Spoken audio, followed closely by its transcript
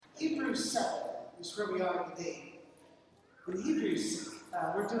Hebrews 7 is where we are today. In Hebrews,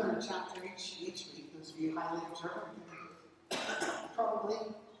 we're doing a chapter each week. Those of you highly observant probably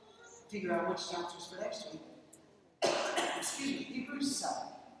figure out which chapters for next week. Excuse me, Hebrews 7.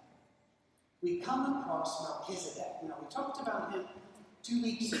 We come across Melchizedek. Now, we talked about him 2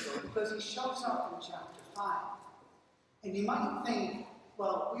 weeks ago because he shows up in chapter 5. And you might think,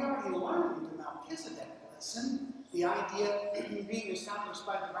 well, we already learned the Melchizedek lesson. The idea being established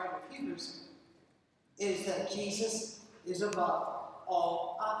by the writer of Hebrews is that Jesus is above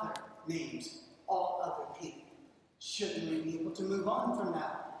all other names, all other people. Shouldn't we be able to move on from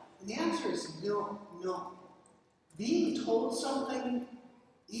that? And the answer is no. Being told something,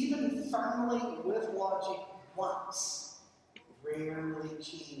 even firmly with logic once, rarely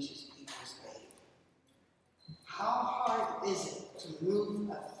changes people's faith. How hard is it to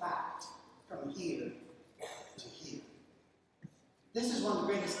move a fact from here to here? This is one of the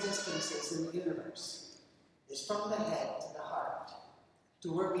greatest distances in the universe, is from the head to the heart,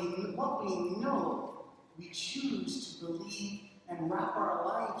 to where what we know, we choose to believe and wrap our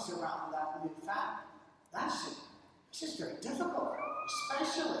lives around that new fact. That's just very difficult,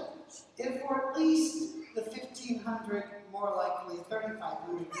 especially if we're at least the 1,500, more likely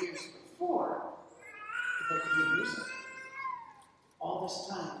 3,500 years before the book of Hebrews. All this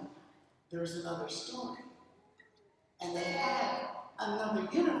time, there's another story. And they had another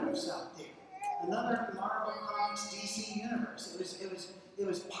universe out there, another Marvel Comics DC universe. It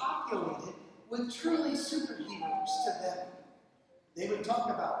was populated with truly superheroes to them. They would talk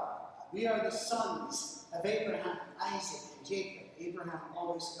about, we are the sons of Abraham, Isaac, and Jacob. Abraham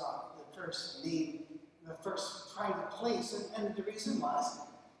always got the first name, the first private place, and the reason was,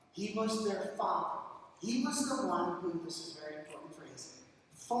 he was their father. He was the one who, this is a very important phrase,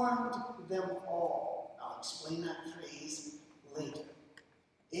 formed them all. I'll explain that phrase later.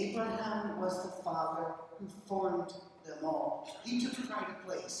 Abraham was the father who formed them all. He took pride of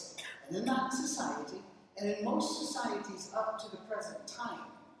place. And in that society, and in most societies up to the present time,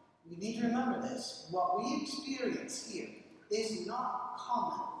 we need to remember this. What we experience here is not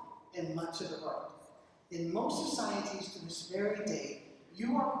common in much of the world. In most societies to this very day,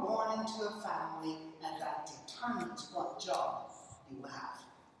 you are born into a family, and that determines what job you have.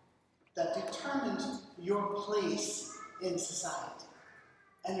 That determines your place in society.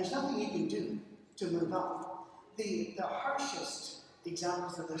 And there's nothing you can do to move on. The harshest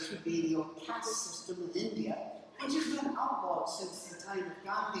examples of this would be the old caste system in India, which has been outlawed since the time of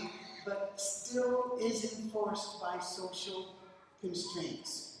Gandhi, but still is enforced by social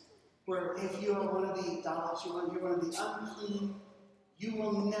constraints. Where if you are one of the Dalits, you're one of the unclean, you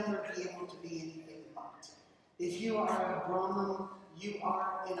will never be able to be anything but. If you are a Brahmin, you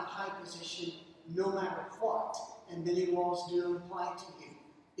are in a high position no matter what, and many laws do apply to you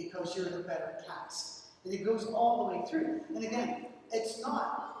because you're the better caste. And it goes all the way through. And again, it's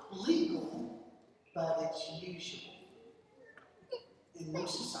not legal, but it's usual. In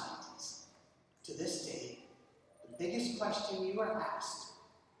most societies, to this day, the biggest question you are asked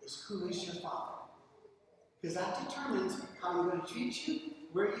is, who is your father? Because that determines how I'm going to treat you,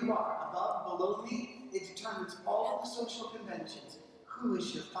 where you are, above, below me. It determines all of the social conventions. Who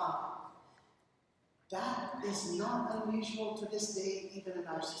is your father? That is not unusual to this day, even in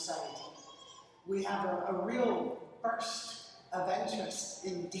our society. We have a real burst of interest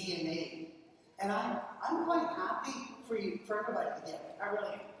in DNA. And I'm quite happy for everybody to get it. I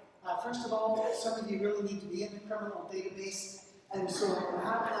really am. First of all, some of you really need to be in the criminal database, and so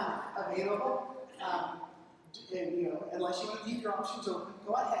have that available. Unless you want to keep your options open,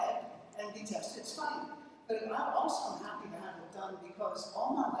 go ahead and be tested. It's fine. But I also am happy to have it done because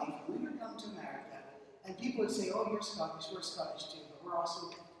all my life, when we would come to America, and people would say, "Oh, you're Scottish. We're Scottish too, but we're also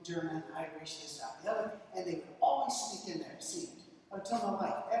German, Irish, this, that, the other," and they would always sneak in there. It seemed. I would tell my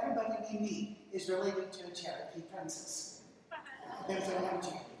wife, everybody we meet is related to a Cherokee princess. There's a Cherokee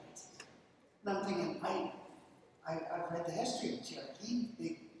princess. And I'm thinking, I've read the history of Cherokee.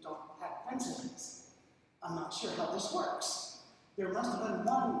 They don't have princesses. I'm not sure how this works. There must have been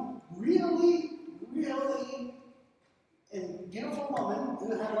one really, really beautiful woman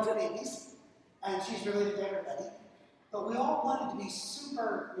who had a lot of babies, and she's related to everybody. But we all wanted to be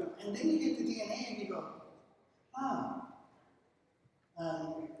super, and then you get the DNA and you go, I'm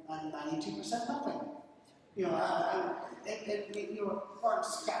 92% nothing. You are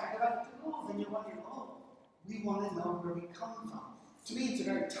scattered about the globe, and you're wondering, we want to know where we come from. To me, it's a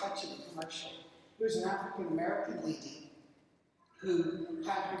very touching commercial. There's an African American lady who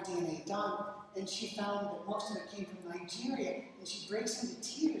had her DNA done, and she found that most of it came from Nigeria, and she breaks into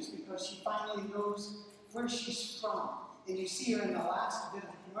tears because she finally knows where she's from. And you see her in the last bit of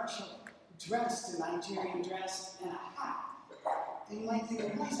commercial dressed, a Nigerian dress and a hat. And you might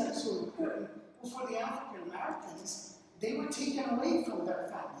think, why is that so important? Well, for the African Americans, they were taken away from their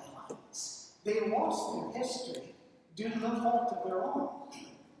family lines. They lost their history due to no fault of their own.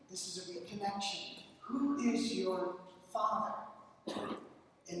 This is a big connection. Who is your father?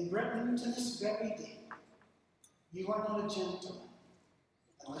 In Britain, to this very day, you are not a gentleman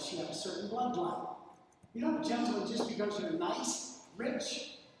unless you have a certain bloodline. You're not a gentleman just because you're nice,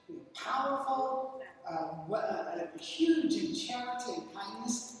 rich, powerful, huge in charity and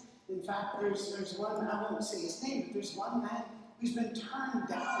kindness. In fact, there's one, I won't say his name, but there's one man who's been turned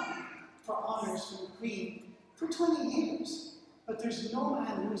down for honors from the Queen for 20 years. But there's no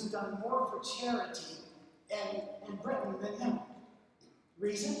man who's done more for charity in Britain than him.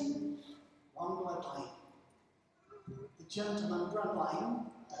 Reason? Wrong bloodline. The gentleman bloodline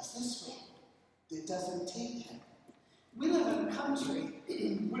does this way. It doesn't take him. We live in a country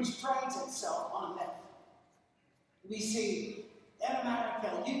which prides itself on myth. We say, in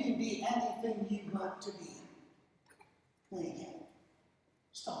America, you can be anything you want to be. No, you can't.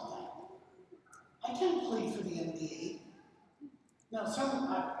 Stop that. I can't play for the NBA. Now,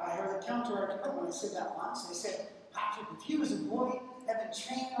 I heard a counter argument when I said that once. I said, Patrick, if you as a boy have been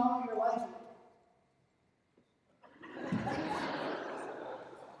training all your life,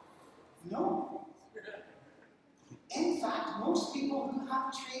 no. In fact, most people who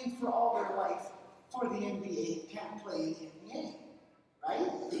have trained for all their life for the NBA can't play in the NBA, right?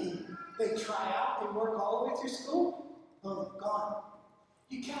 They try out, they work all the way through school, boom, gone.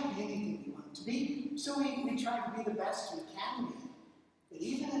 You can't be anything you want to be, so we try to be the best we can be. But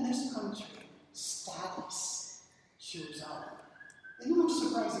even in this country, status shows up. In the most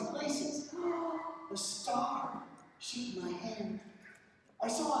surprising places, a star shook my hand. I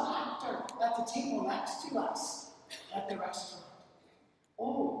saw an actor at the table next to us at the restaurant.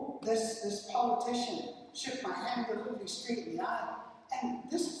 Oh, this politician shook my hand and looked me straight in the eye. And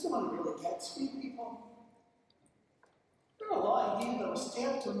this is the one who really gets me, people. There are a lot of you that will stay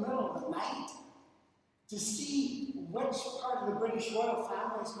up till the middle of the night to see which part of the British royal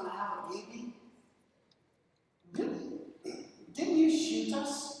family is going to have a baby. Really? Didn't you shoot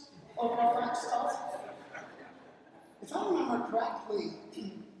us over all that stuff? If I remember correctly,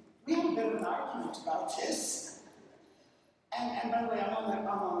 we had a bit of an argument about this. And by the way, I'm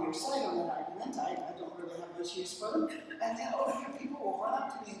on your side on that argument. I don't really have much use for them. And then over here, people will run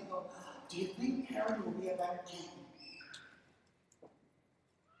up to me and go, do you think Harry will be a better king?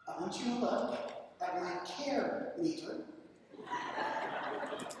 I want you to look at my care meter.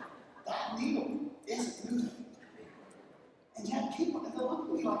 That needle isn't moving. And yet people, they look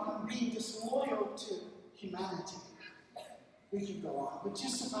at me like I'm being disloyal to humanity. We could go on, but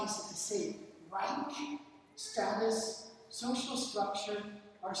just suffice it to say, rank, status, social structure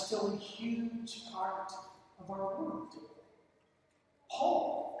are still a huge part of our world.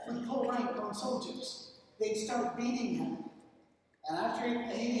 Paul would pull rank on soldiers. They'd start beating him, and after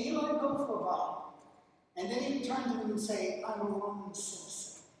he let go for a while, and then he'd turn to them and say, I'm a Roman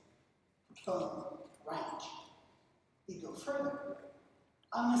citizen. Boom, rank. He'd go further.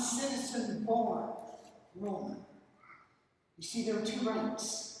 I'm a citizen born Roman. You see, there are two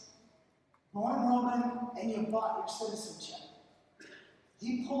ranks. Born Roman, and you bought your citizenship.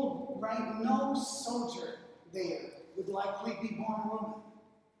 He pulled rank. No soldier there would likely be born Roman.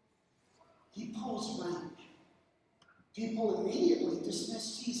 He pulls rank. People immediately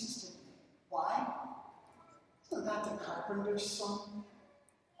dismiss Jesus, didn't they? Why? Isn't that the carpenter's son?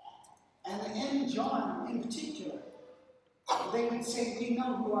 And in John, in particular, they would say, we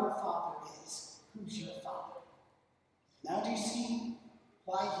know who our Father is. Who's your Father? Now do you see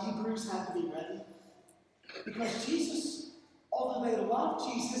why Hebrews had to be ready? Because Jesus, although they loved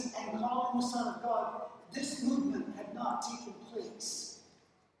Jesus and called him the Son of God, this movement had not taken place.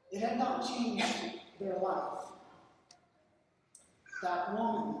 It had not changed their life. That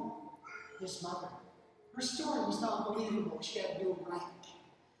woman, his mother, her story was not believable. She had no rank.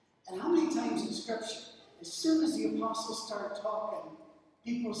 And how many times in Scripture, as soon as the apostles start talking,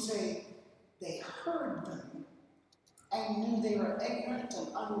 people say they heard them and knew they were ignorant and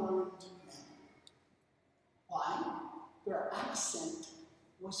unlearned men. Why? Their accent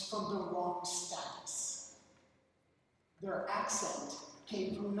was from the wrong status. Their accent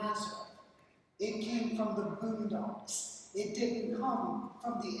came from Nazareth. It came from the boondocks. It didn't come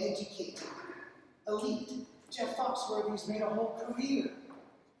from the educated elite. Jeff Foxworthy's made a whole career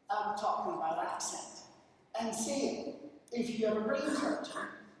out of talking about accent and saying, if you have a brain surgeon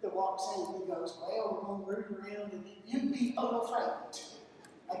that walks in and goes, well, we're going to root around, and you'd be a little frightened.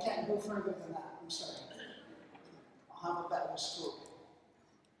 I can't go further than that. I'm sorry. I'll have a bit of a stroke.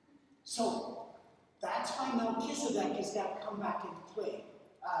 So that's why Melchizedek has got to come back into play.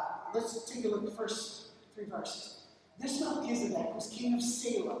 Let's take a look at the first 3 verses. This Melchizedek was king of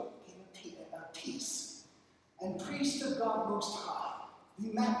Salem, king of peace, and priest of God Most High.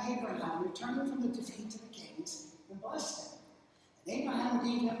 He met Abraham, returning from the defeat to the kings, and blessed him. And Abraham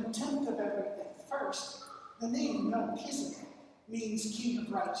gave him 1/10 of everything. First, the name Melchizedek means king of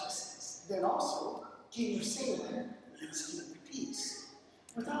righteousness. Then also, king of Salem means king of peace.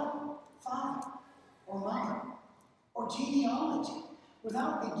 Without father or mother or genealogy,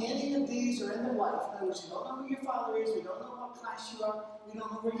 without beginning of days or end of life. In other words, we don't know who your father is, we don't know what class you are, we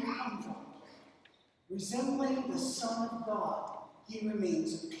don't know where you come from. Resembling the Son of God, he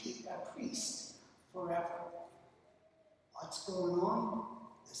remains a priest forever. What's going on?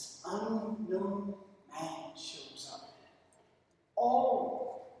 This unknown man shows up.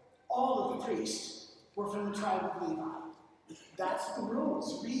 All of the priests were from the tribe of Levi. That's the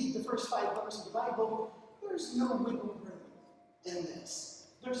rules. Read the first 5 books of the Bible. There's no wiggle room in this.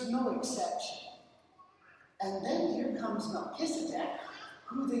 There's no exception. And then here comes Melchizedek,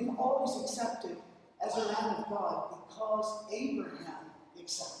 who they've always accepted as a man of God because Abraham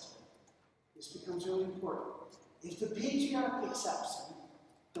accepted him. This becomes really important. If the patriarch accepts him,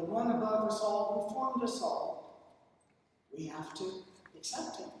 the one above us all, who formed us all, we have to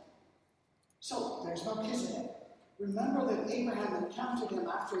accept him. So there's Melchizedek. Remember that Abraham encountered him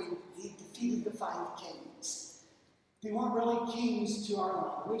after he defeated the 5 kings. They weren't really kings to our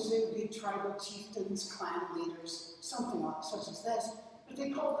language. They would be tribal chieftains, clan leaders, something like such as this. But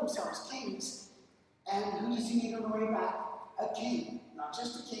they called themselves kings. And who does he meet on the way back? A king. Not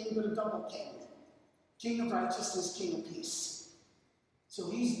just a king, but a double king. King of righteousness, king of peace.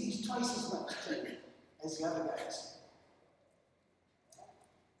 So he's twice as much king as the other guys.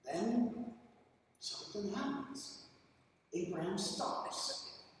 Then something happens. Abraham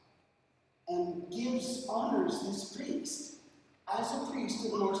stops and honors this priest as a priest to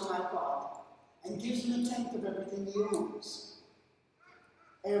the Most High God and gives him 1/10 of everything he owns.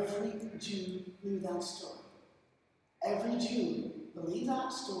 Every Jew knew that story. Every Jew believed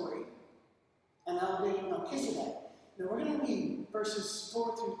that story and elevated Melchizedek. Now we're going to read verses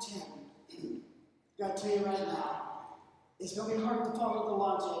 4 through 10. Got to tell you right now, it's going to be hard to follow the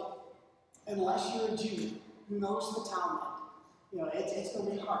logic unless you're a Jew who knows the Talmud. It's going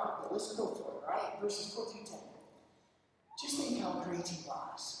to be hard, but let's go for it, right? Verses 4 through 10. Just think how great he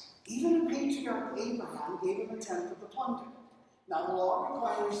was. Even the patriarch Abraham gave him 1/10 of the plunder. Now the law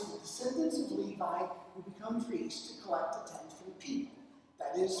requires the descendants of Levi who become priests to collect 1/10 from the people,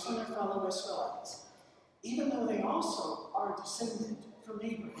 that is, from their fellow Israelites, even though they also are descended from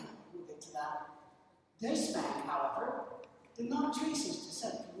Abraham. We'll get to that. This man, however, did not trace his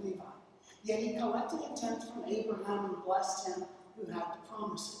descent from Levi. Yet he collected 1/10 from Abraham and blessed him who had the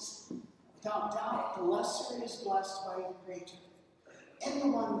promises. Without doubt, the lesser is blessed by the greater. In the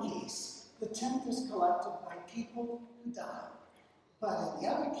one case, the 1/10 is collected by people who die, but in the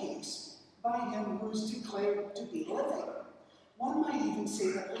other case, by him who is declared to be living. One might even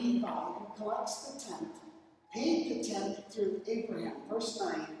say that Levi, who collects the 1/10, paid the 1/10 through Abraham. Verse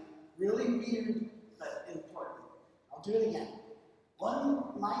 9, really weird, but important. I'll do it again.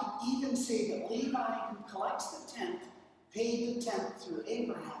 One might even say that Levi, who collects the 1/10, paid the 1/10 through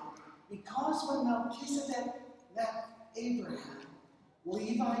Abraham, because when Melchizedek met Abraham,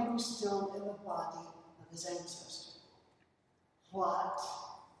 Levi was still in the body of his ancestor. What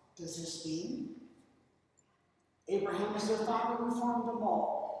does this mean? Abraham was their father who formed them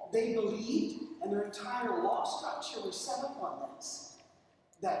all. They believed, and their entire law structure was set up on this,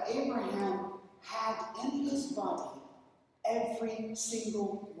 that Abraham had in his body every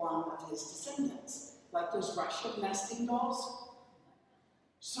single one of his descendants, like those Russian nesting dolls.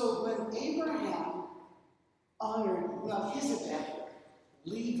 So when Abraham honored Melchizedek,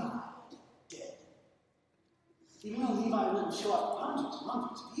 Levi did. Even though Levi wouldn't show up for hundreds and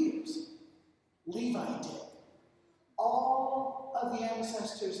hundreds of years, Levi did. All of the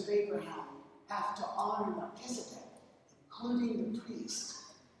ancestors of Abraham have to honor Melchizedek, including the priest.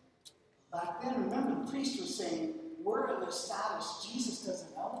 Back then, remember, the priest was saying, we're in a status Jesus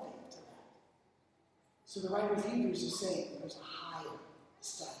doesn't elevate to that. So the writer of Hebrews is saying there's a higher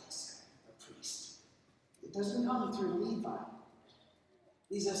status of priest. It doesn't come through Levi.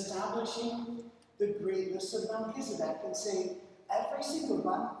 He's establishing the greatness of Melchizedek and saying every single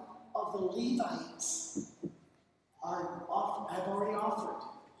one of the Levites have already offered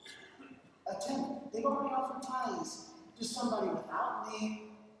a 1/10. They've already offered tithes to somebody without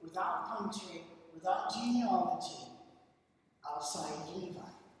name, without country, without genealogy, outside of Levi.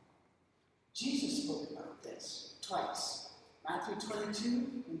 Jesus spoke about this twice. Matthew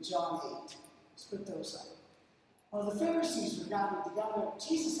 22 and John 8. Let's put those up. While the Pharisees were gathered together,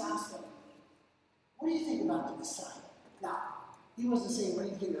 Jesus asked them, what do you think about the Messiah? Now, he wasn't saying, what do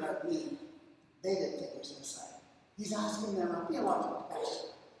you think about me? They didn't think he was the Messiah. He's asking them a theological question.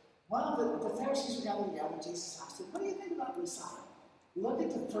 While the Pharisees were gathered together, Jesus asked them, what do you think about the Messiah? Look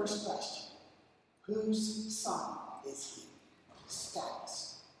at the first question. Whose son is he?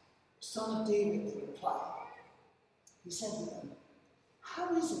 Status. Son of David, they replied. He said to them,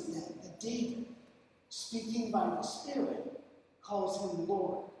 how is it then that David, speaking by the Spirit, calls him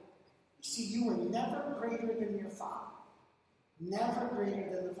Lord? You see, you were never greater than your father. Never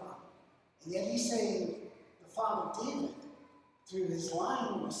greater than the father. And yet he's saying the father David, through his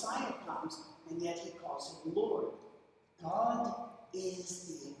line, the Messiah comes, and yet he calls him Lord. God is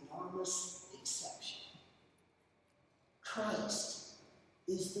the enormous exception. Christ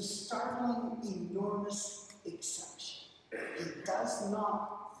is the startling, enormous exception. It does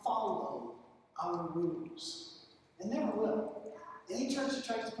not follow our rules, and never will. Any church that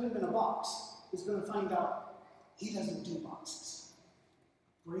tries to put him in a box is going to find out he doesn't do boxes.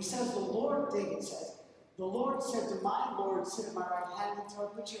 Where he says, the Lord, David says, the Lord said to my Lord, sit at my right hand until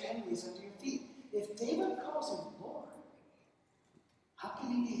I put your enemies under your feet. If David calls him Lord, how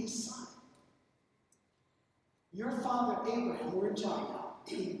can he be his son? Your father Abraham, we're in John now.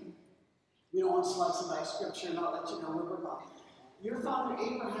 We don't want to slice and dice scripture and not let you know where we're going. Your father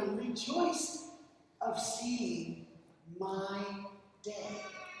Abraham rejoiced of seeing my day.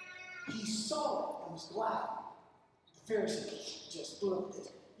 He saw it and was glad. The Pharisees just blew up this.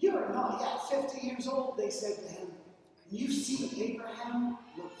 You are not yet 50 years old, they said to him. You see Abraham?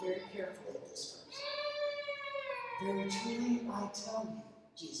 Look very carefully at this verse. Very truly I tell you,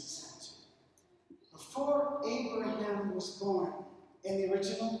 Jesus answered. Before Abraham was born, in the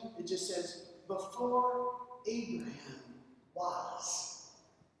original, it just says, before Abraham was,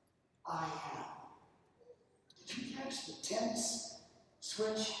 I am. Did you catch the tense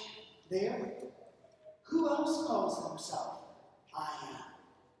switch there? Who else calls himself I am?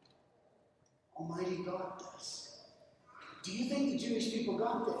 Almighty God does. Do you think the Jewish people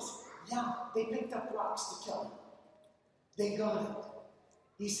got this? Yeah, they picked up rocks to kill him. They got it.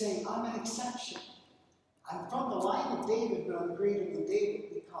 He's saying, I'm an exception. I'm from the line of David, but I'm greater than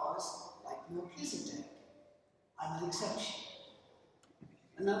David because, like Melchizedek, I'm an exception.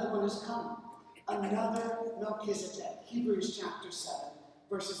 Another one has come. Another Melchizedek. Hebrews chapter 7,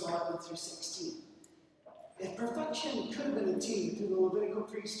 verses 11 through 16. If perfection could have been attained through the Levitical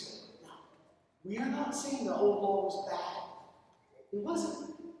priesthood, no. We are not saying the old law was bad. It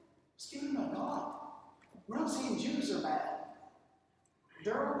wasn't. It was given by God. We're not saying Jews are bad.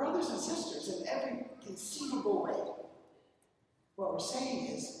 There are brothers and sisters in every conceivable way. What we're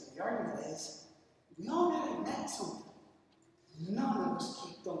saying is, the argument is, we all got to admit something. None of us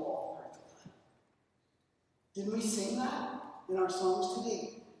keep the law perfectly. Didn't we sing that in our songs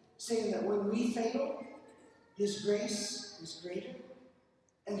today? Saying that when we fail, His grace is greater?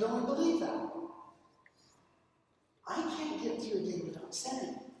 And don't we believe that? I can't get through a day without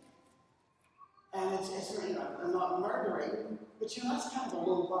sinning. And it's I'm not murdering, but that's kind of a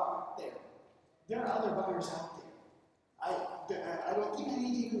low bar there. There are other bars out there. I don't think I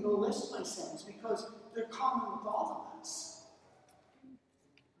need to even go list my sins because they're common with all of us.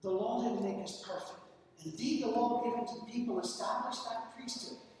 The law didn't make us perfect. Indeed, the law given to the people established that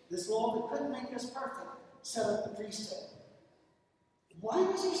priesthood. This law that couldn't make us perfect set up the priesthood. Why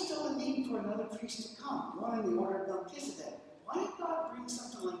was there still a need for another priest to come? One in the order of Melchizedek. Why did God bring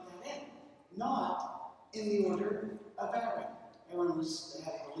something like that in? Not in the order of Aaron. Aaron was the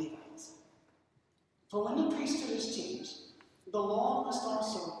head of the Levites. For when the priesthood is changed, the law must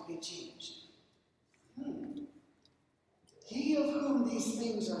also be changed. He of whom these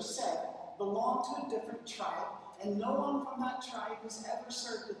things are said belonged to a different tribe, and no one from that tribe has ever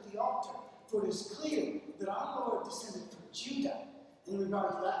served at the altar. For it is clear that our Lord descended from Judah. In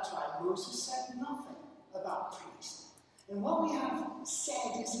regard to that tribe, Moses said nothing about priests. And what we have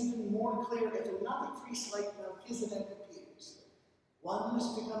said is even more clear if another priest like Melchizedek appears. One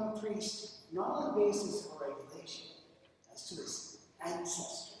must become a priest not on the basis of a regulation as to his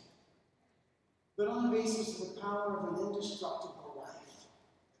ancestry, but on the basis of the power of an indestructible life.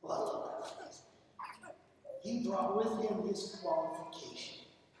 Well, I love that phrase. He brought with him his qualification.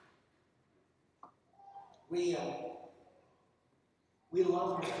 We love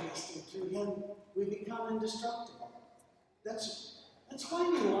our priest, and through him we become indestructible. That's why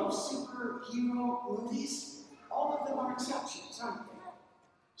we love superhero movies. All of them are exceptions, aren't they?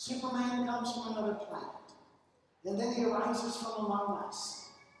 Superman comes from another planet, and then he arises from among us.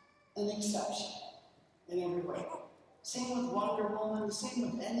 An exception in every way. Same with Wonder Woman, the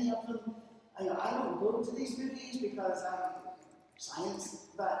same with any of them. I don't go to these movies because I'm science,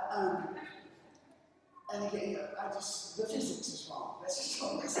 but, and again, the physics is wrong. That's just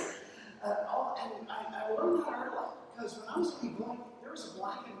what it is. And I learned that early, because when I was a wee boy, there was a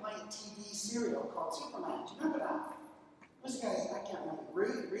black and white TV serial called Superman. Do you remember that? What's the guy, I can't remember,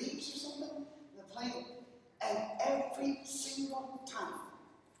 Reeves or something? That played it. And every single time,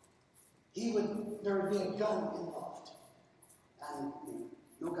 there would be a gun involved. And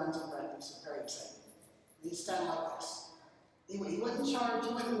no guns in Britain, so very exciting. He'd stand like this. He wouldn't charge,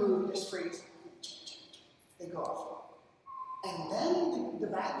 he wouldn't move, he just freeze. They'd go off. And then the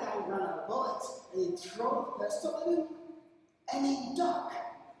bad guy would run out of bullets, and he'd throw the pistol at him, and he'd duck.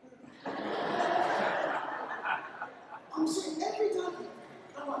 I'm saying every time,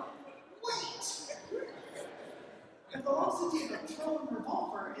 I'm like, wait! The velocity of a throwing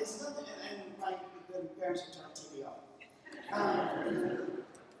revolver is nothing, and like, the parents would turn TV off.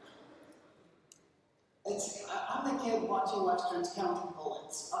 I'm the kid watching westerns counting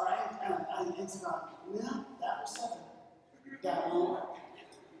bullets, all right? And it's not, no, that was 7. That won't work.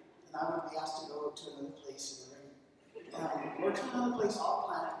 And I would be asked to go to another place in the room. Or to another place off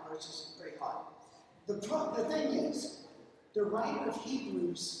planet where it's just very hot. The thing is, the writer of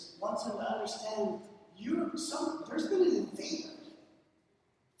Hebrews wants them to understand there's been an invader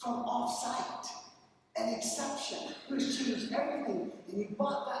from off-site, an exception who's changed everything. And you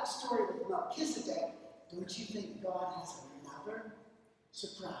bought that story with Melchizedek. Don't you think God has another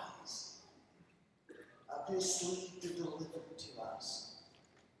surprise up his sleeve to deliver to us?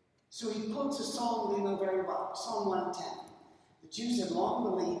 So he quotes a song we know very well, Psalm 110. The Jews had long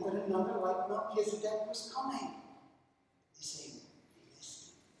believed that another like Melchizedek was coming. They say,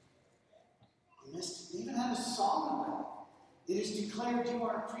 he missed it. They even had a song about it. It is declared you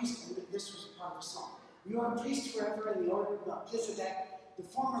are a priest, and this was part of the song. You are a priest forever in the order of Melchizedek. The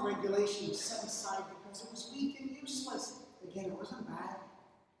former regulation was set aside because it was weak and useless. Again, it wasn't bad.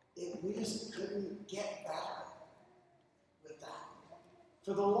 We just couldn't get better with that.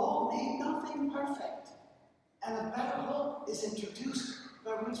 For the law made nothing perfect, and a better hope is introduced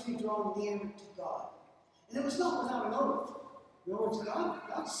by which we draw near to God. And it was not without an oath. In other words,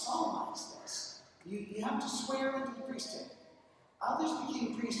 God solemnized this. You have to swear into the priesthood. Others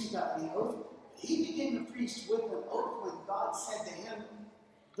became priests without any oath. He became a priest with an oath when God said to him,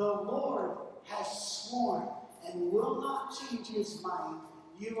 the Lord has sworn and will not change his mind.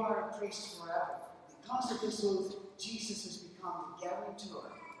 You are a priest forever. Because of this oath, Jesus has become the guarantor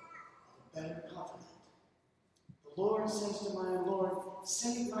of a better covenant. The Lord says to my Lord,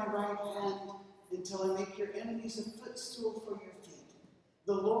 sit at my right hand until I make your enemies a footstool for your feet.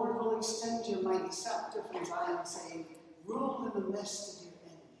 The Lord will extend your mighty scepter from Zion, saying, rule in the midst of your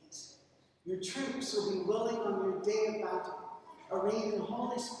enemies. Your troops will be willing on your day of battle. Arrayed in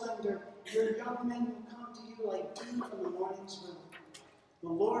holy splendor, your young men will come to you like dew from the morning's moon. The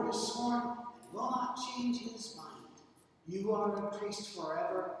Lord has sworn and will not change his mind. You are a priest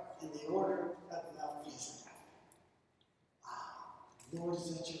forever in the order of Melchizedek. Wow. The Lord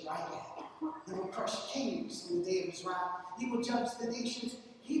is at your right hand. He will crush kings in the day of his wrath. He will judge the nations,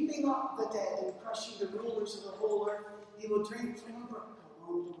 heaping up the dead and crushing the rulers of the whole earth. He will drink from a brook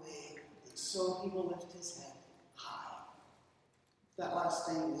along the way, and so he will lift his head high. That last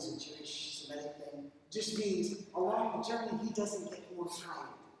thing is a Jewish Semitic thing. It just means along the journey he doesn't get more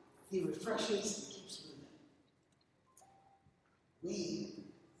tired. He refreshes and keeps moving.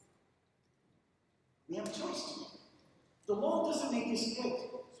 We have a choice to make. The law doesn't make us good.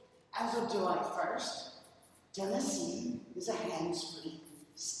 As of July 1st, Tennessee is a hands-free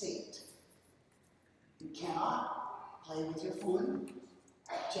state. You cannot play with your phone,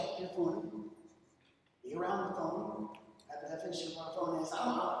 check your phone, be around the phone, have a definition of what a phone is. I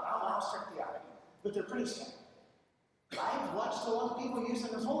don't know how strict they are, but they're pretty strict. I've watched a lot of people using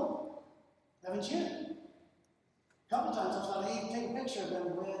their phone, haven't you? A couple times I thought, hey, take a picture of them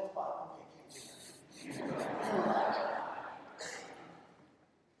with what? Okay, can't do that.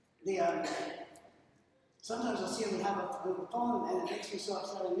 Sometimes I'll see them have a phone and it makes me so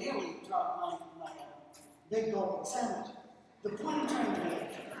upset I nearly drop my big golden sandwich. The point I'm trying to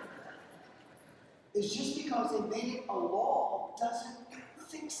make is just because they made it a law doesn't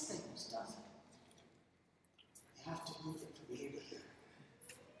fix things, does it? You have to move it from here to here.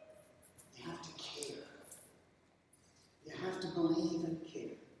 You have to care. You have to believe and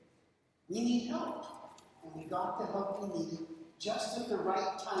care. We need help, and we got the help we needed just at the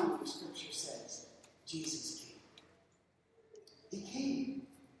right time, the scripture says. Jesus came. He came.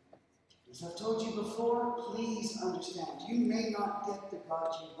 As I've told you before, please understand, you may not get the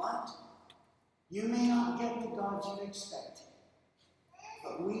God you want. You may not get the God you expected,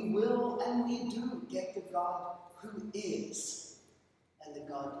 but we will and we do get the God who is and the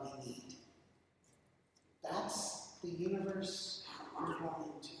God we need. That's the universe we're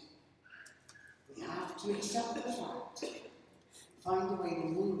born into. We have to accept the fact, find a way to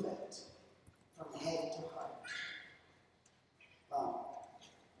move it from head to heart. Well,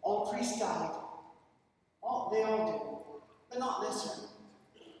 all priests died. They all do, but not this one.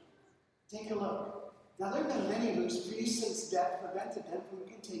 Take a look. Now, there have been many loose priests since death prevented them from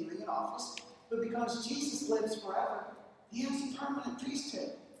continuing in office, but because Jesus lives forever, he has a permanent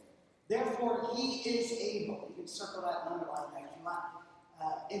priesthood. Therefore, he is able, you can circle that and underline that if you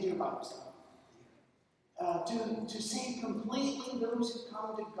want, into your Bibles, to save completely those who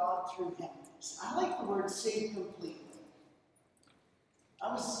come to God through him. I like the word save completely.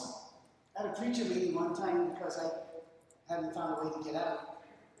 I was at a preacher meeting one time because I hadn't found a way to get out.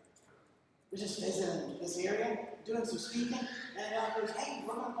 We're just visiting this area, doing some speaking, and I goes, hey,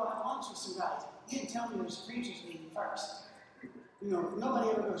 we're going to go have lunch with some guys. He didn't tell me there was a preacher's meeting first. You know, nobody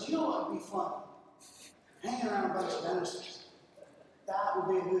ever goes, you know what would be fun? Hanging around a bunch of ministers. That would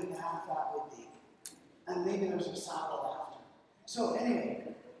be a good and a half, that would be. And maybe there's a salad after. So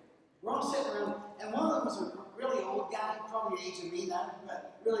anyway, we're all sitting around, and one of them was a really old guy, probably the age of me now,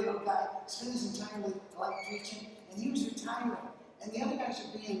 but really old guy, spent his entire life preaching, and he was retiring. And the other guys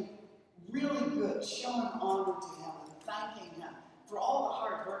are being really good, showing honor to him and thanking him for all the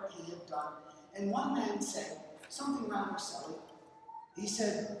hard work he had done. And one man said something rather silly. He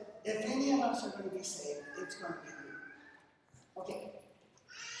said, if any of us are going to be saved, it's going to be you. Okay,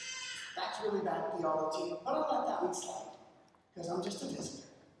 that's really bad theology, but I'll let that one slide, because I'm just a visitor.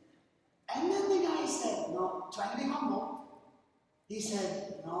 And then the guy said, no, trying to be humble, he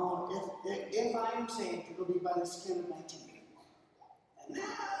said, no, if I am saved, it'll be by the skin of my teeth. And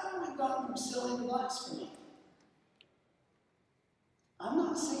now we've gone from silly to blasphemy. I'm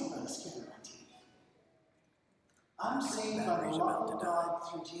not saved by the skin of my teeth. I'm saved by the love of God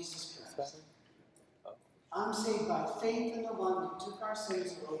through Jesus Christ. I'm saved by faith in the one who took our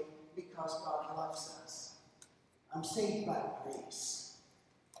sins away because God loves us. I'm saved by grace.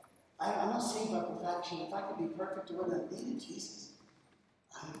 I'm not saved by perfection. If I could be perfect, I wouldn't have needed Jesus.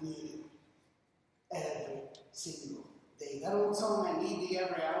 I need him every single day. That old song, I Need Thee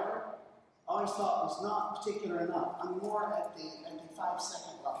Every Hour, I always thought was not particular enough. I'm more at the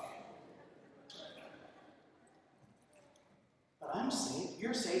 5-second level. But I'm saved.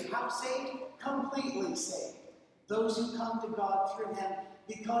 You're saved. How saved? Completely saved. Those who come to God through him,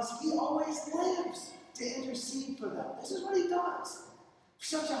 because he always lives to intercede for them. This is what he does.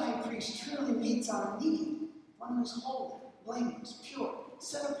 Such a high priest truly meets our need. One who is holy, blameless, pure,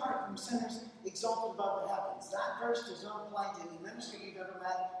 set apart from sinners, exalted above the heavens. That verse does not apply to any ministry you've ever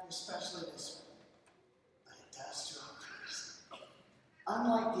met, especially this one. But it does to our priest.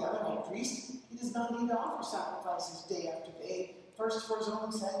 Unlike the other high priest, he does not need to offer sacrifices day after day, first for his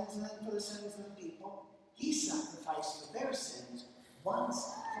own sins and then for the sins of the people. He sacrificed for their sins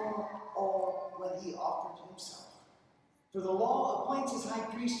once for all when he offered himself. For the law appoints his high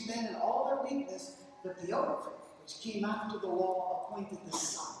priest men in all their weakness, but the oath, which came after the law, appointed the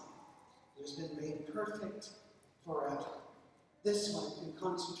Son, who has been made perfect forever. This one can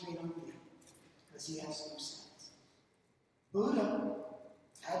concentrate on me, because he has no sins. Buddha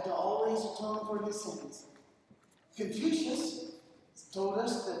had to always atone for his sins. Confucius told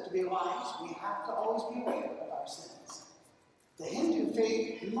us that to be wise, we have to always be aware of our sins. The Hindu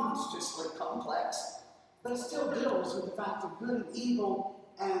faith is monstrously complex, but it still deals with the fact of good and evil,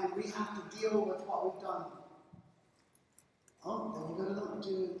 and we have to deal with what we've done. Oh, then we go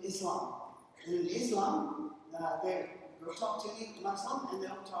to Islam. And in Islam, they'll talk to any Muslim, and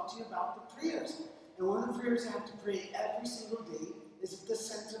they'll talk to you about the prayers. And one of the prayers you have to pray every single day is that the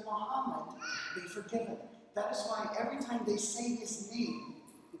sins of Muhammad be forgiven. That is why every time they say his name,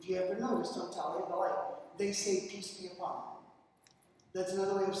 if you ever notice, don't tell you the light, they say peace be upon him. That's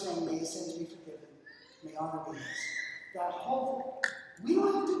another way of saying may his sins be forgiven. May honor be his. That whole, we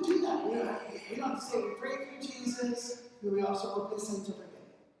don't have to do that. We don't have to say we pray for Jesus, but we also hope his sins are forgiven.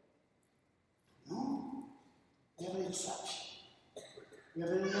 No. We have an exception. We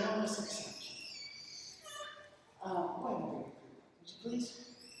have an enormous exception. Wait a minute. Would you please?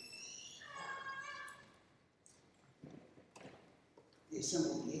 The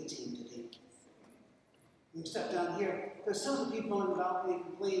assembly 18 today. You can step down here, because some of the people in the balcony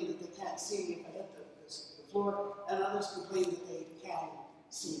complain that they can't see me if I hit the floor, and others complain that they can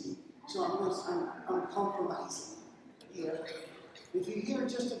see me. So I'm compromising here. If you hear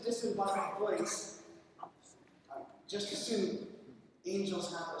just a disembodied voice, just assume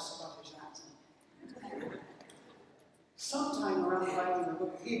angels have a Scottish accent. sometime around the writing of the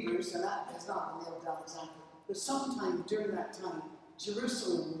book of Hebrews, and that has not been nailed down exactly, but sometime during that time,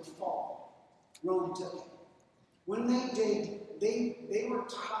 Jerusalem would fall. Rome took it. When they did, they were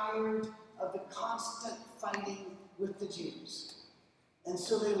tired of the constant fighting with the Jews. And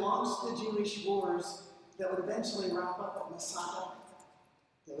so they launched the Jewish wars that would eventually wrap up at Masada,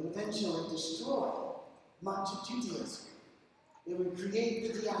 that would eventually destroy much of Judaism. It would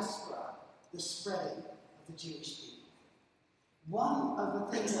create the diaspora, the spreading of the Jewish people. One of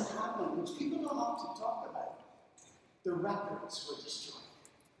the things that happened, which people don't often talk about, the records were destroyed.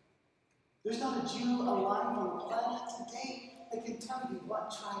 There's not a Jew alive on the planet today that can tell you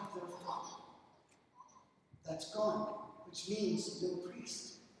what tribe they're from. That's gone, which means no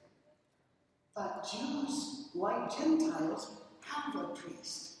priest. But Jews, like Gentiles, have a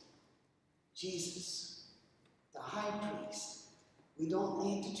priest. Jesus, the high priest. We don't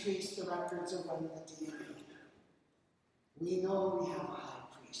need to trace the records or run the DNA. We know we have a high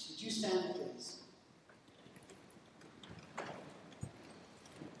priest. Would you stand, please?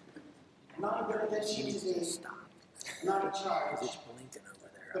 Not a benediction today, not a charge,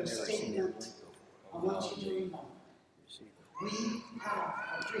 but a statement I want you to remember. We have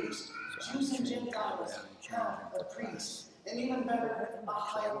a priest. Jews and Gentiles have a priest. And even better, a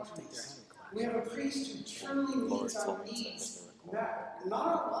high priest. We have a priest who truly meets our needs, not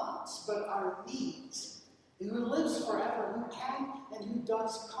our wants, but our needs. And who lives forever, who can and who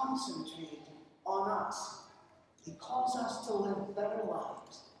does concentrate on us. He calls us to live better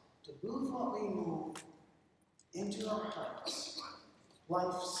lives, to move what we move into our hearts.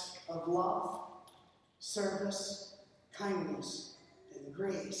 Lives of love, service, kindness, and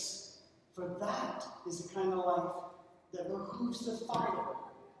grace. For that is the kind of life that behooves the follower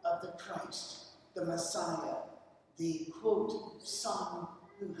of the Christ, the Messiah, the, quote, Son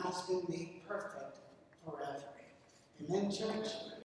who has been made perfect forever. Amen, church?